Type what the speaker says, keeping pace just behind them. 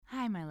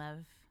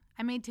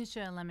I made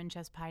Tisha a lemon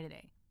chess pie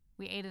today.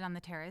 We ate it on the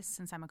terrace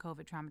since I'm a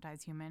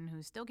COVID-traumatized human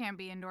who still can't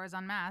be indoors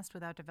unmasked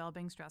without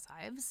developing stress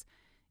hives.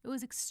 It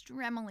was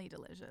extremely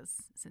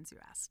delicious, since you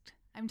asked.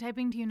 I'm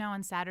typing to you now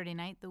on Saturday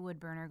night, the wood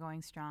burner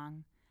going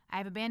strong. I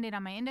have a Band-Aid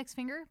on my index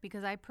finger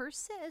because I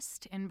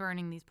persist in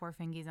burning these poor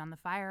fingies on the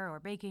fire or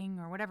baking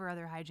or whatever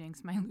other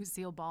hijinks my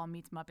Lucille Ball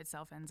meets Muppet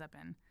self ends up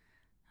in.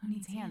 Who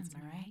needs hands,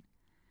 am I right?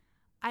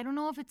 I don't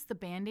know if it's the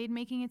Band-Aid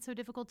making it so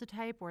difficult to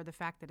type or the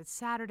fact that it's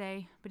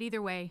Saturday, but either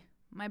way,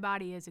 my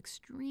body is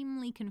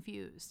extremely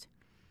confused.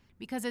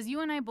 Because as you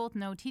and I both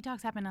know, Tea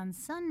Talks happen on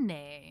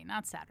Sunday,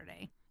 not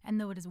Saturday. And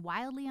though it is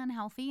wildly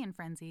unhealthy and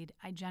frenzied,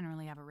 I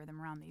generally have a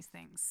rhythm around these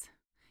things.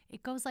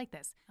 It goes like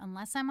this.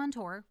 Unless I'm on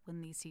tour,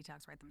 when these Tea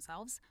Talks write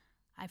themselves,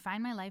 I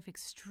find my life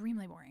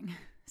extremely boring.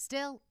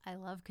 Still, I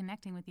love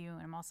connecting with you,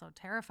 and I'm also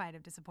terrified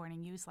of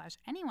disappointing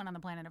you/anyone on the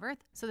planet of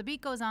Earth. So the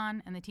beat goes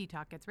on, and the Tea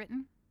Talk gets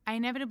written. I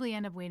inevitably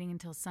end up waiting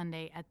until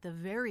Sunday at the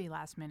very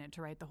last minute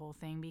to write the whole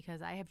thing because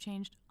I have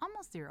changed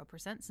almost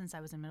 0% since I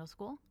was in middle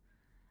school.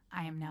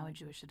 I am now a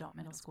Jewish adult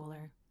middle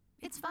schooler.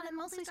 It's fun and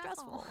mostly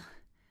stressful.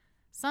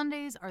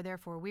 Sundays are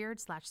therefore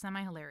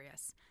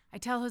weird/semi-hilarious. I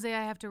tell Jose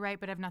I have to write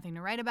but have nothing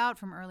to write about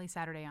from early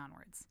Saturday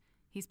onwards.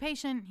 He's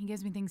patient, he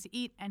gives me things to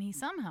eat, and he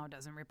somehow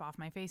doesn't rip off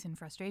my face in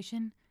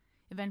frustration.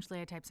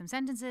 Eventually I type some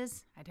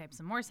sentences, I type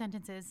some more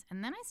sentences,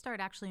 and then I start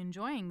actually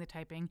enjoying the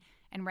typing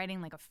and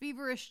writing like a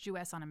feverish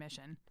Jewess on a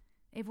mission.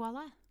 Et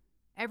voila.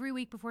 Every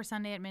week before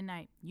Sunday at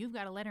midnight, you've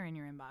got a letter in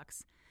your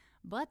inbox.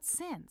 But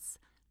since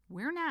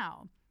we're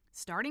now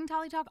starting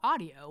Tally Talk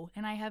audio,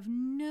 and I have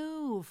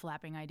no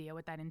flapping idea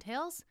what that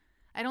entails,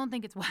 I don't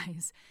think it's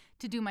wise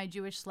to do my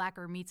Jewish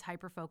slacker meets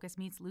hyperfocus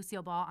meets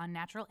Lucille Ball on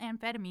natural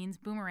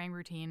amphetamines boomerang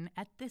routine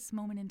at this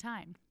moment in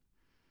time.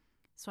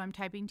 So I'm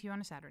typing to you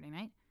on a Saturday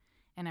night,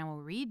 and I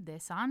will read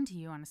this on to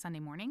you on a Sunday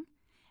morning,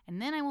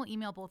 and then I will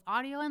email both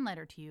audio and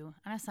letter to you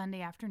on a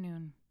Sunday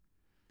afternoon.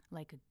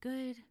 Like a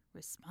good,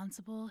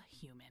 responsible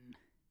human.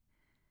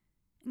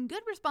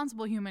 Good,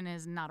 responsible human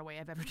is not a way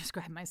I've ever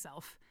described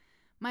myself.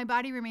 My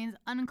body remains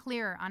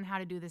unclear on how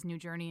to do this new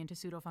journey into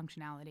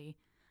pseudo-functionality.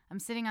 I'm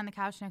sitting on the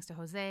couch next to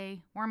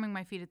Jose, warming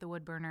my feet at the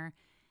wood burner,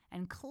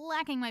 and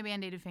clacking my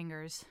band-aided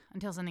fingers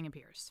until something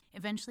appears.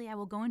 Eventually, I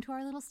will go into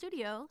our little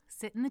studio,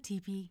 sit in the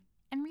teepee,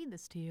 and read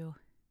this to you.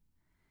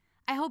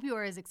 I hope you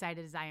are as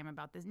excited as I am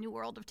about this new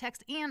world of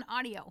text and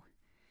audio.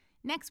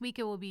 Next week,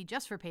 it will be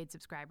just for paid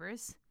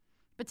subscribers,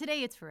 but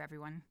today it's for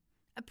everyone.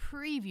 A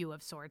preview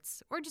of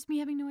sorts, or just me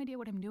having no idea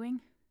what I'm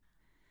doing.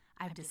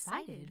 I've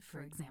decided,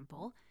 for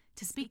example,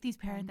 to speak these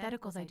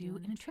parentheticals I do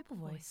in a triple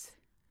voice.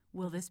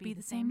 Will this be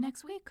the same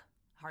next week?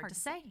 Hard to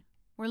say.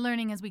 We're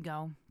learning as we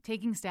go,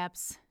 taking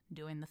steps,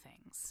 doing the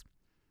things.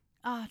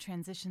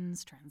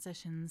 Transitions.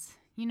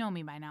 You know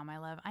me by now, my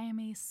love. I am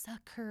a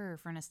sucker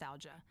for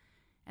nostalgia.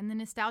 And the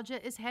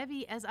nostalgia is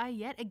heavy as I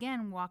yet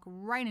again walk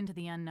right into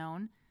the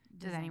unknown.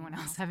 Does anyone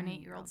else have an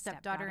 8-year-old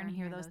stepdaughter and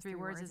hear those 3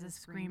 words as a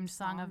screamed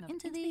song of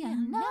Into the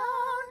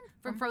Unknown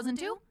from Frozen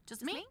 2?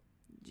 Just me?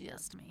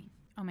 Just me.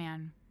 Oh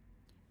man.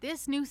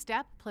 This new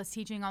step, plus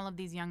teaching all of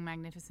these young,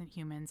 magnificent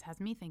humans, has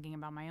me thinking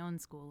about my own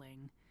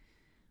schooling,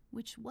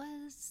 which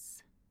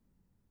was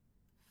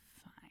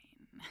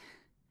fine.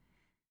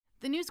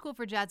 The New School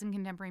for Jazz and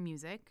Contemporary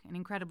Music, an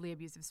incredibly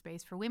abusive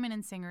space for women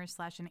and singers /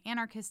 an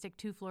anarchistic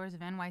 2 floors of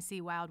NYC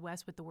Wild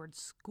West with the word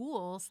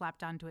school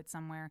slapped onto it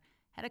somewhere,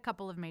 had a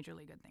couple of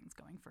majorly good things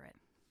going for it.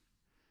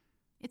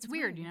 It's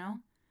weird, you know?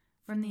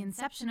 From the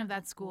inception of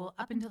that school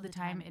up until the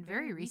time it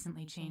very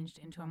recently changed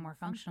into a more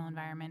functional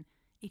environment,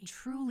 a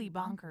truly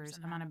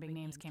bonkers amount of big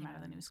names came out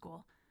of the new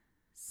school.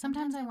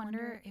 Sometimes I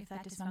wonder if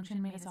that dysfunction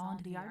made us all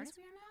into the artists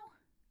we are now.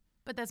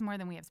 But that's more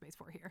than we have space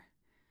for here.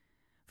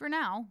 For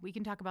now, we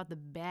can talk about the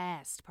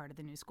best part of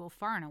the new school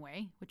far and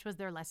away, which was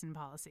their lesson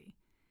policy.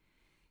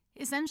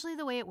 Essentially,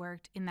 the way it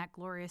worked in that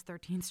glorious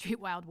 13th Street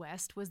Wild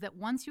West was that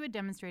once you had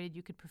demonstrated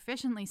you could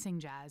proficiently sing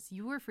jazz,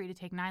 you were free to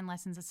take 9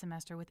 lessons a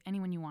semester with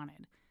anyone you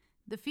wanted.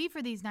 The fee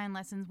for these 9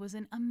 lessons was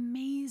an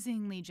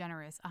amazingly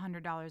generous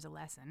 $100 a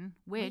lesson,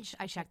 which,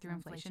 I checked through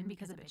inflation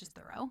because a bitch is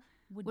thorough,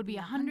 would be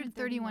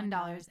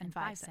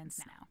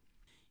 $131.05 now.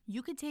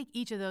 You could take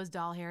each of those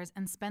doll hairs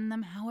and spend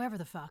them however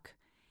the fuck.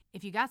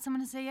 If you got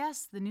someone to say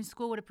yes, the new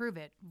school would approve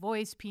it.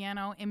 Voice,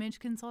 piano, image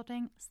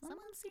consulting.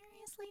 Someone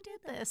seriously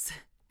did this.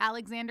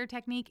 Alexander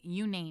technique,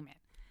 you name it.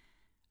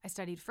 I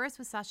studied first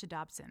with Sasha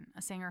Dobson,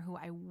 a singer who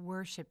I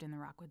worshipped in the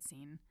Rockwood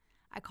scene.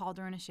 I called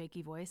her in a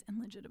shaky voice and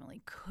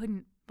legitimately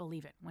couldn't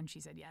believe it when she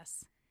said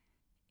yes.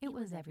 It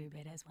was every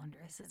bit as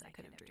wondrous as I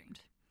could have dreamed.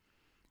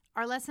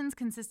 Our lessons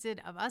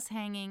consisted of us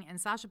hanging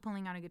and Sasha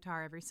pulling out a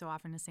guitar every so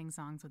often to sing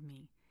songs with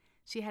me.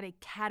 She had a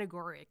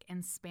categoric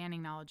and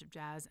spanning knowledge of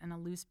jazz and a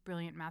loose,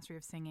 brilliant mastery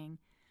of singing.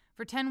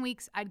 For 10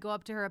 weeks, I'd go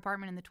up to her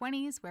apartment in the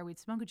 20s where we'd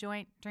smoke a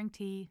joint, drink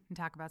tea, and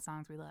talk about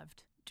songs we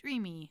loved.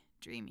 Dreamy,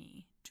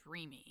 dreamy,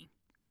 dreamy.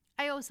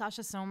 I owe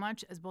Sasha so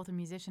much as both a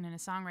musician and a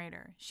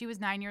songwriter. She was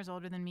 9 years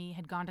older than me,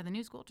 had gone to the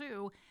new school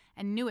too,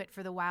 and knew it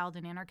for the wild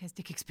and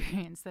anarchistic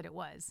experience that it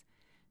was.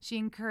 She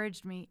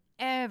encouraged me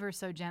ever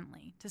so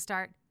gently to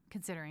start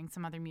considering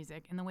some other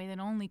music in the way that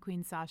only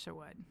Queen Sasha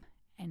would.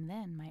 and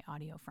then my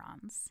audio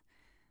fronds.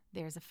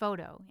 There's a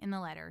photo in the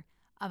letter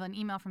of an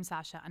email from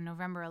Sasha on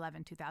November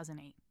 11,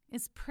 2008.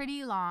 It's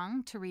pretty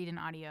long to read in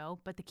audio,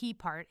 but the key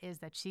part is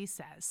that she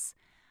says,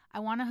 I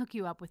want to hook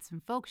you up with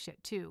some folk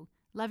shit too.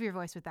 Love your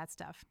voice with that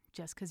stuff.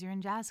 Just because you're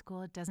in jazz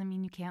school, it doesn't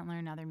mean you can't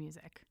learn other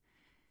music.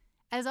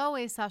 As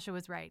always, Sasha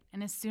was right,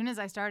 and as soon as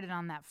I started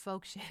on that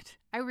folk shit,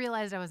 I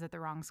realized I was at the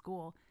wrong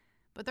school.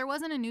 But there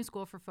wasn't a new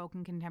school for folk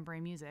and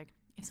contemporary music.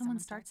 If someone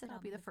starts it, I'll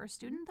be the first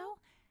student, though.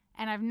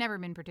 And I've never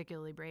been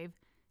particularly brave,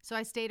 so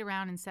I stayed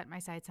around and set my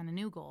sights on a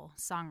new goal,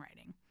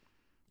 songwriting.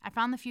 I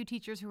found the few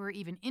teachers who were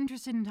even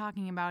interested in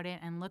talking about it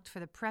and looked for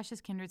the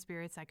precious kindred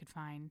spirits I could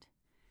find.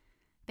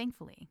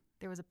 Thankfully,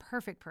 there was a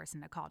perfect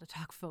person to call to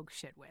talk folk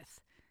shit with.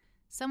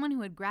 Someone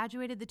who had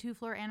graduated the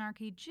two-floor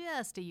anarchy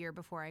just a year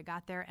before I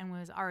got there and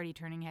was already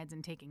turning heads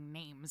and taking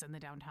names in the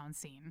downtown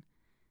scene.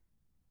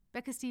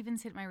 Becca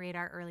Stevens hit my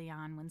radar early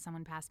on when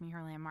someone passed me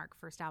her landmark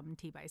first album,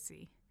 T by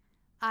C.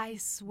 I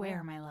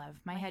swear, my love,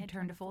 my head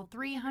turned a full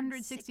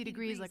 360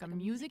 degrees like a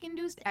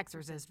music-induced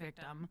exorcist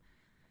victim.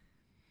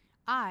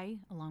 I,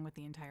 along with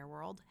the entire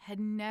world, had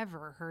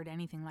never heard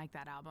anything like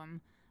that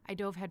album. I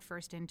dove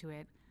headfirst into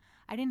it.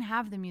 I didn't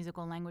have the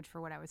musical language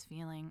for what I was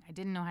feeling. I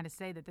didn't know how to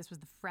say that this was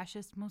the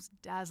freshest, most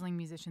dazzling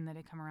musician that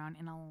had come around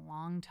in a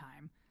long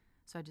time.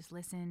 So I just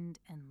listened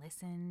and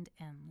listened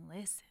and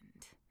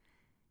listened.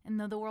 And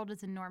though the world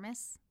is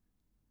enormous,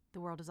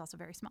 the world is also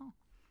very small.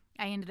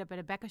 I ended up at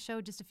a Becca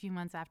show just a few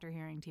months after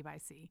hearing T by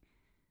C,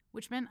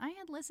 which meant I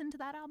had listened to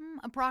that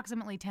album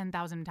approximately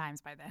 10,000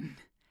 times by then.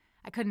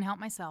 I couldn't help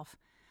myself.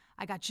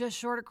 I got just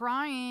short of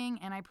crying,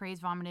 and I praise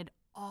vomited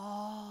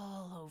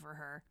all over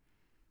her.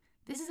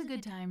 This is a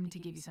good time to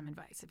give you some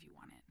advice if you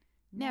want it.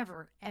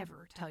 Never,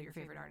 ever tell your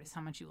favorite artist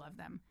how much you love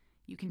them.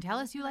 You can tell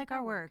us you like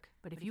our work,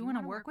 but if you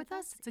want to work with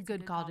us, it's a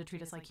good call to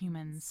treat us like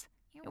humans.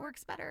 It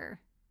works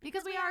better,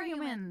 because we are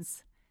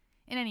humans.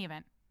 In any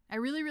event, I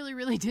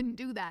really didn't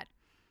do that.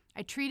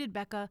 I treated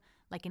Becca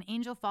like an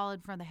angel fallen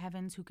from the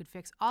heavens who could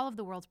fix all of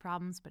the world's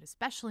problems, but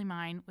especially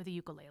mine, with a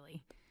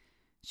ukulele.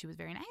 She was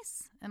very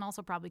nice, and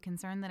also probably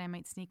concerned that I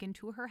might sneak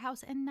into her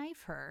house and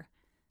knife her.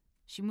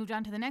 She moved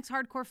on to the next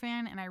hardcore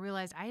fan, and I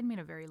realized I had made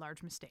a very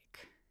large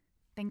mistake.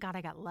 Thank God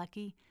I got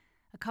lucky.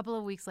 A couple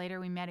of weeks later,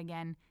 we met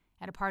again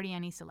at a party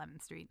on East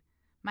 11th Street.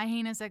 My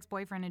heinous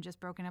ex-boyfriend had just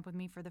broken up with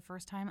me for the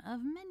first time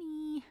of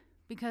many,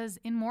 because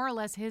in more or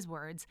less his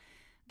words,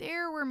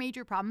 there were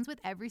major problems with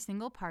every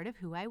single part of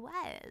who I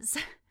was.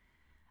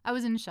 I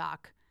was in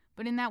shock,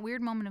 but in that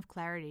weird moment of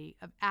clarity,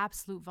 of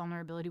absolute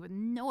vulnerability with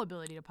no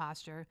ability to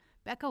posture,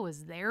 Becca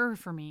was there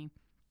for me,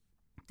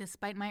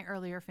 despite my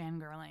earlier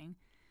fangirling.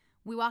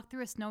 We walked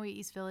through a snowy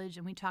East Village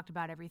and we talked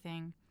about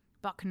everything.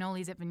 Bought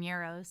cannolis at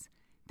Vineros.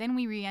 Then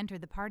we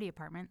re-entered the party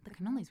apartment. The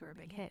cannolis were a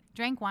big hit.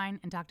 Drank wine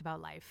and talked about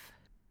life.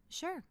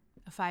 Sure,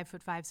 a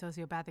 5'5"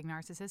 sociopathic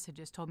narcissist had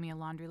just told me a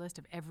laundry list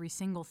of every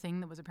single thing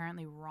that was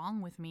apparently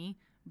wrong with me,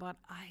 but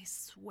I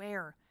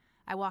swear,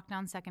 I walked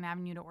down 2nd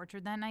Avenue to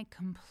Orchard that night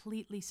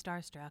completely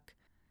starstruck.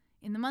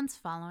 In the months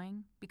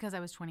following, because I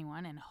was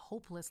 21 and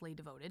hopelessly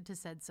devoted to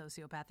said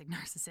sociopathic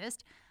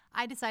narcissist,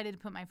 I decided to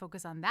put my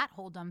focus on that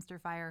whole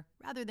dumpster fire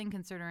rather than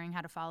considering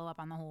how to follow up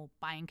on the whole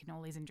buying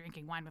cannolis and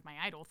drinking wine with my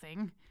idol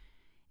thing.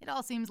 It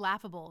all seems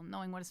laughable,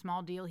 knowing what a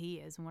small deal he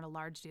is and what a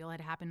large deal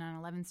had happened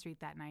on 11th Street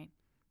that night.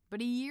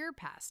 But a year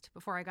passed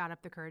before I got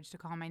up the courage to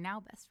call my now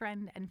best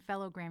friend and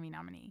fellow Grammy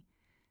nominee.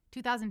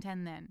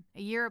 2010 then,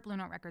 a year at Blue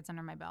Note Records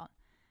under my belt.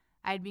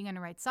 I had begun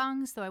to write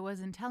songs, though I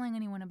wasn't telling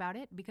anyone about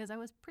it because I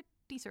was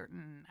pretty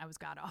certain I was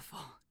god-awful.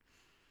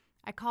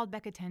 I called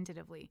Becca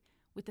tentatively,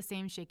 with the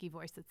same shaky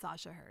voice that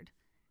Sasha heard.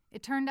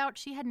 It turned out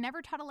she had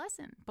never taught a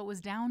lesson, but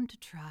was down to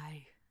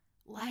try.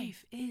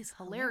 Life is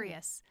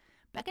hilarious.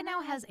 Becca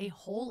now has a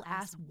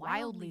whole-ass,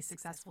 wildly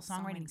successful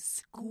songwriting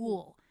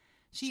school.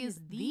 She is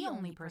the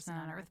only person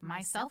on earth,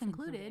 myself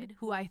included,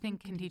 who I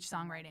think can teach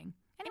songwriting.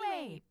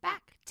 Anyway,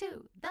 back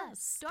to the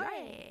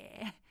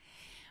story.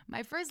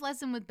 My first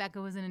lesson with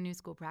Becca was in a new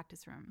school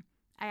practice room.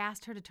 I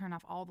asked her to turn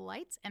off all the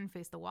lights and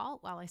face the wall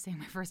while I sang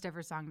my first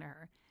ever song to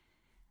her.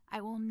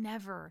 I will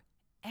never,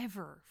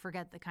 ever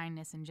forget the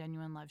kindness and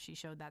genuine love she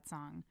showed that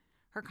song.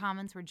 Her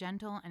comments were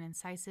gentle and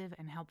incisive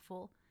and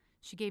helpful.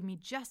 She gave me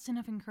just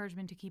enough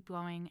encouragement to keep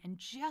going and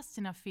just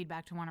enough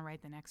feedback to want to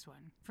write the next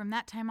one. From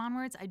that time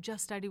onwards, I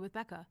just studied with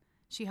Becca.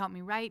 She helped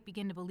me write,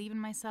 begin to believe in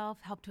myself,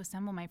 helped to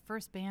assemble my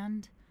first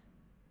band.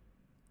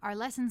 Our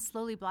lessons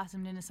slowly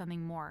blossomed into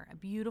something more, a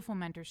beautiful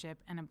mentorship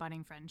and a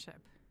budding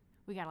friendship.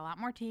 We got a lot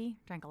more tea,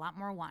 drank a lot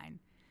more wine.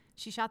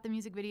 She shot the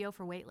music video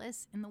for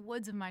Weightless in the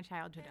woods of my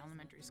childhood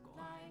elementary school.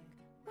 Like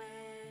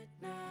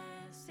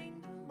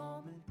witnessing the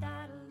moment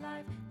that a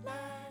life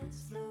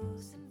lets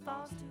loose and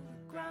falls to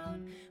the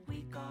ground.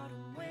 We got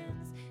 'em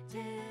wins,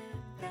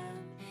 tip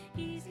them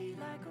easy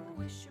like a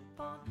wish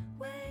upon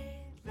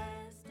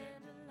weightless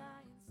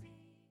dandelion seeds.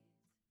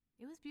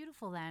 It was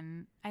beautiful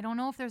then. I don't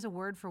know if there's a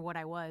word for what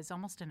I was,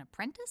 almost an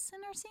apprentice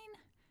in our scene.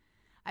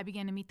 I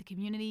began to meet the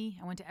community.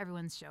 I went to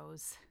everyone's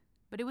shows.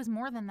 But it was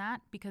more than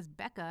that because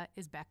Becca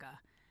is Becca.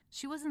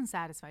 She wasn't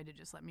satisfied to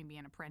just let me be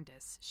an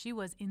apprentice. She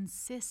was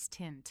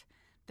insistent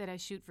that I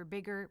shoot for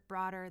bigger,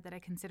 broader, that I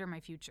consider my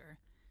future.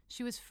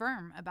 She was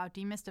firm about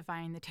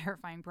demystifying the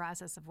terrifying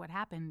process of what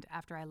happened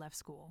after I left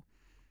school.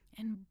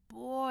 And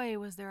boy,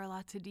 was there a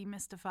lot to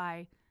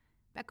demystify.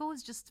 Becca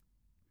was just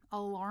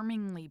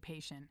alarmingly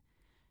patient.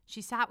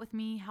 She sat with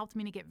me, helped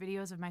me to get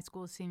videos of my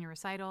school's senior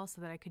recital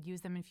so that I could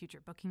use them in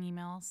future booking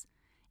emails.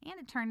 And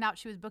it turned out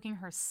she was booking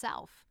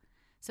herself.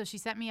 So she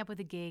set me up with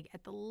a gig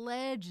at the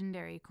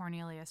legendary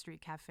Cornelia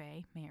Street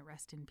Cafe, may it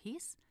rest in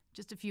peace,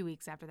 just a few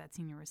weeks after that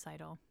senior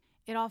recital.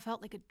 It all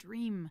felt like a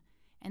dream,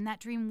 and that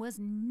dream was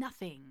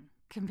nothing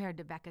compared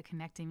to Becca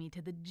connecting me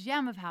to the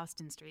gem of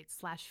Houston Street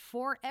 /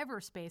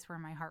 forever space where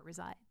my heart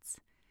resides.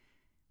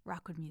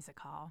 Rockwood Music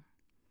Hall.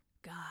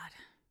 God,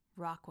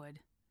 Rockwood.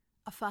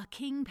 A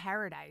fucking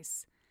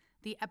paradise.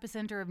 The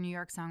epicenter of New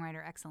York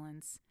songwriter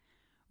excellence.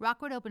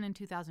 Rockwood opened in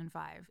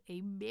 2005, a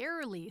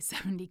barely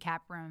 70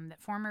 cap room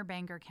that former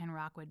banker Ken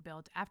Rockwood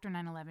built after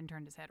 9/11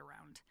 turned his head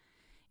around.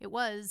 It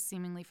was,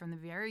 seemingly from the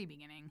very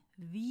beginning,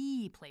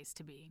 the place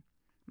to be.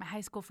 My high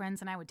school friends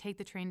and I would take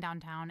the train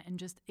downtown and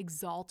just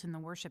exalt in the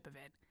worship of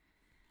it.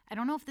 I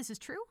don't know if this is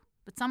true,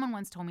 but someone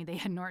once told me they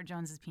had Nora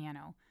Jones's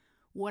piano.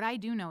 What I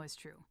do know is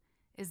true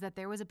is that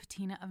there was a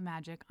patina of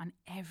magic on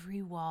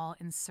every wall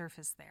and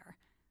surface there.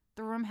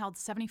 The room held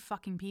 70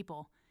 fucking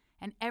people,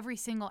 and every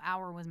single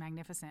hour was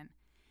magnificent.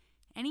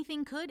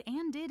 Anything could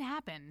and did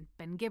happen.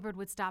 Ben Gibbard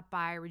would stop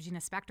by, Regina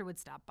Spektor would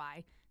stop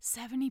by.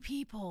 70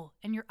 people,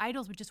 and your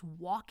idols would just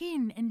walk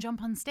in and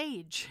jump on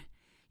stage.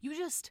 You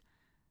just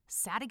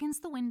sat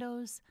against the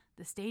windows,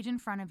 the stage in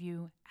front of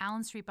you,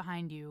 Allen Street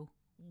behind you,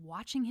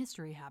 watching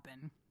history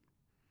happen.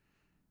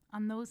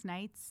 On those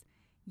nights,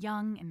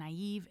 young and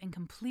naive and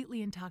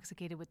completely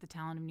intoxicated with the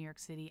talent of New York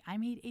City, I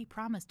made a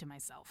promise to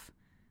myself.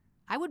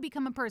 I would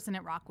become a person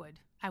at Rockwood.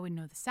 I would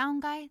know the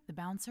sound guy, the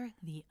bouncer,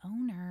 the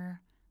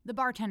owner. The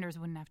bartenders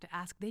wouldn't have to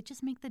ask. They'd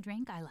just make the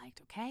drink I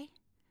liked, okay?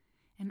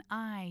 And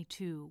I,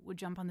 too, would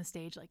jump on the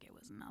stage like it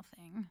was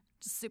nothing.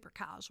 Just super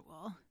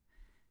casual.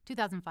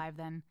 2005,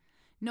 then.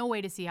 No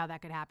way to see how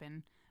that could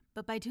happen.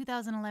 But by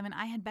 2011,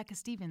 I had Becca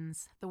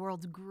Stevens, the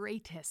world's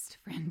greatest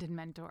friend and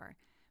mentor.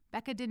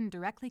 Becca didn't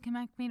directly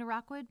connect me to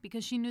Rockwood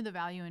because she knew the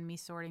value in me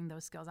sorting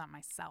those skills out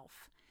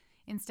myself.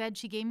 Instead,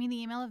 she gave me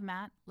the email of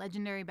Matt,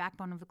 legendary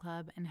backbone of the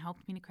club, and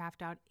helped me to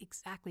craft out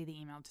exactly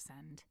the email to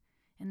send.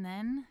 And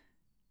then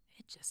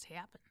it just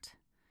happened.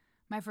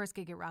 My first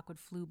gig at Rockwood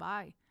flew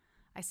by.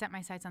 I set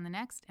my sights on the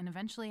next and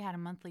eventually had a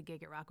monthly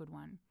gig at Rockwood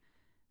 1.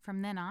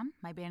 From then on,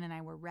 my band and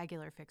I were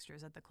regular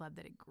fixtures at the club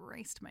that had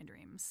graced my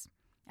dreams.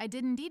 I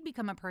did indeed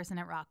become a person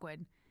at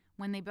Rockwood.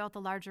 When they built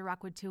the larger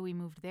Rockwood 2, we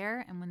moved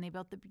there, and when they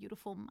built the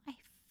beautiful, my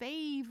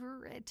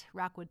favorite,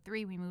 Rockwood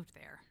 3, we moved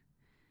there.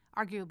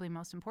 Arguably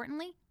most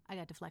importantly, I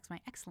got to flex my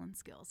excellent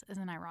skills as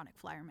an ironic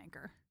flyer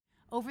maker.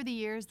 Over the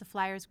years, the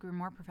flyers grew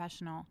more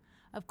professional.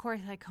 Of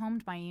course, I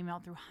combed my email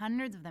through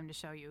hundreds of them to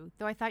show you,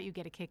 though I thought you'd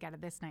get a kick out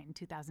of this night in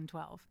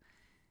 2012.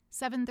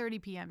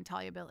 7:30 p.m.,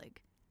 Talia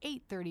Billig.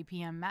 8:30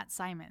 p.m., Matt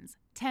Simons.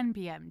 10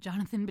 p.m.,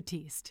 Jonathan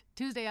Batiste.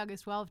 Tuesday,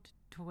 August 12th,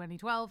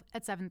 2012,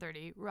 at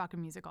 7:30,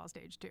 Rockin' Music Hall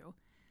Stage 2.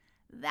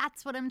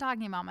 That's what I'm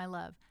talking about, my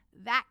love.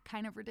 That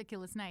kind of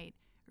ridiculous night.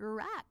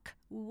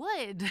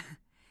 Rockwood.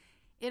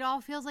 It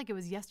all feels like it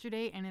was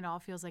yesterday, and it all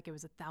feels like it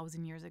was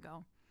 1,000 years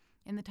ago.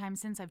 In the time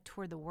since, I've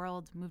toured the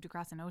world, moved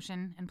across an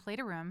ocean, and played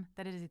a room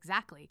that is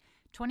exactly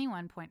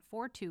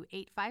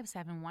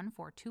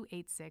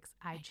 21.428571426.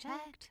 I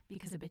checked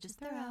because a bitch is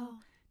thorough.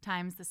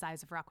 Times the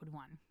size of Rockwood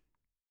 1.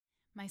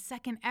 My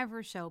second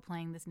ever show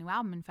playing this new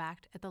album, in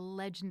fact, at the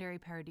legendary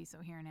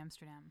Paradiso here in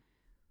Amsterdam.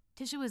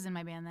 Tisha was in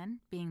my band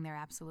then, being their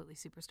absolutely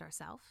superstar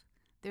self.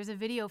 There's a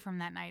video from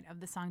that night of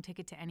the song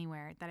Ticket to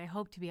Anywhere that I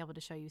hope to be able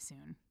to show you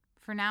soon.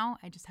 For now,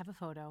 I just have a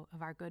photo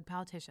of our good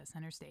pal Tisha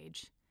center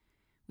stage.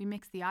 We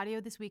mixed the audio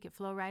this week at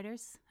Flow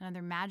Riders,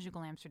 another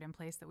magical Amsterdam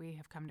place that we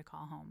have come to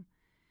call home.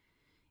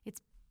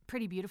 It's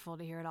pretty beautiful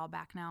to hear it all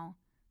back now.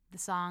 The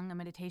song, a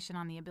meditation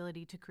on the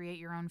ability to create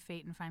your own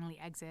fate and finally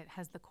exit,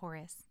 has the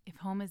chorus, "If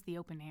home is the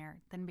open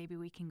air, then baby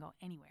we can go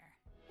anywhere."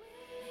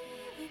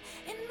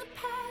 In the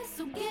past,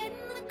 so get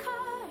in the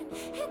car and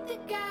hit the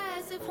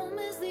gas. If home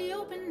is the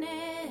open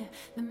air,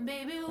 then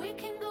baby we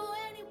can go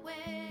anywhere.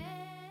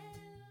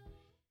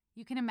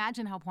 You can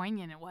imagine how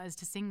poignant it was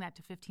to sing that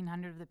to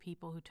 1,500 of the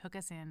people who took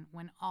us in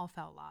when all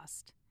felt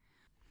lost.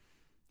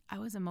 I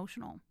was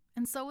emotional,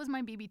 and so was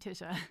my baby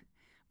Tisha.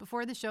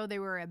 Before the show, they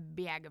were a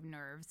bag of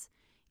nerves.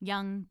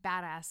 Young,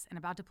 badass, and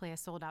about to play a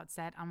sold-out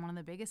set on one of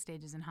the biggest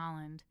stages in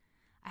Holland.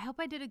 I hope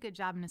I did a good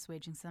job in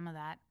assuaging some of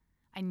that.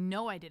 I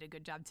know I did a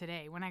good job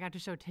today when I got to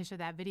show Tisha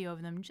that video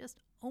of them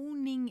just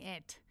owning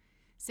it.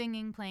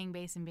 Singing, playing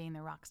bass, and being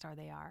the rock star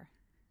they are.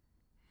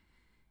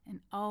 And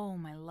oh,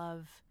 my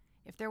love,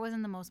 if there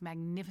wasn't the most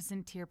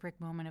magnificent tear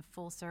prick moment of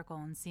full circle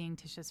and seeing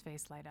Tisha's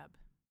face light up.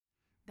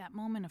 That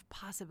moment of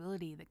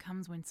possibility that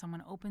comes when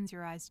someone opens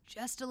your eyes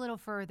just a little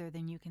further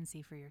than you can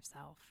see for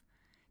yourself.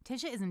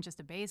 Tisha isn't just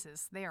a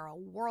bassist, they are a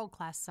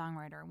world-class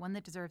songwriter, one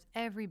that deserves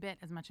every bit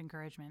as much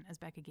encouragement as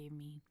Becca gave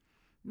me.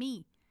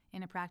 Me,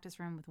 in a practice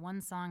room with one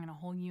song and a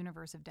whole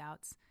universe of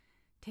doubts.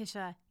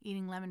 Tisha,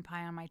 eating lemon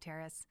pie on my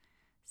terrace.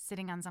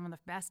 sitting on some of the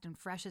best and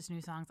freshest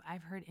new songs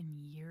I've heard in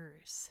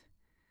years.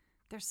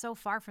 They're so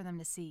far for them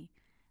to see.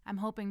 I'm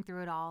hoping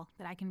through it all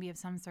that I can be of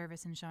some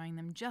service in showing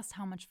them just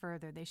how much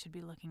further they should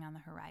be looking on the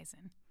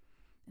horizon.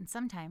 And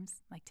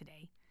sometimes, like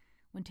today,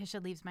 when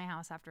Tisha leaves my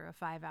house after a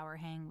 5-hour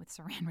hang with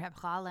saran wrap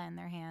challah in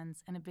their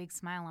hands and a big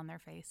smile on their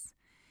face,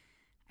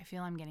 I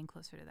feel I'm getting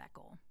closer to that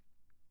goal.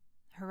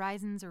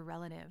 Horizons are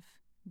relative.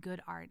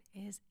 Good art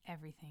is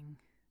everything.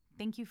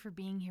 Thank you for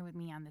being here with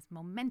me on this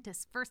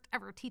momentous first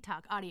ever Tea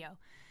Talk audio,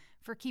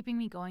 for keeping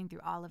me going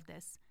through all of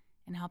this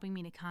and helping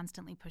me to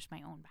constantly push my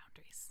own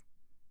boundaries.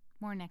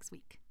 More next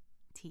week.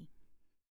 Tea.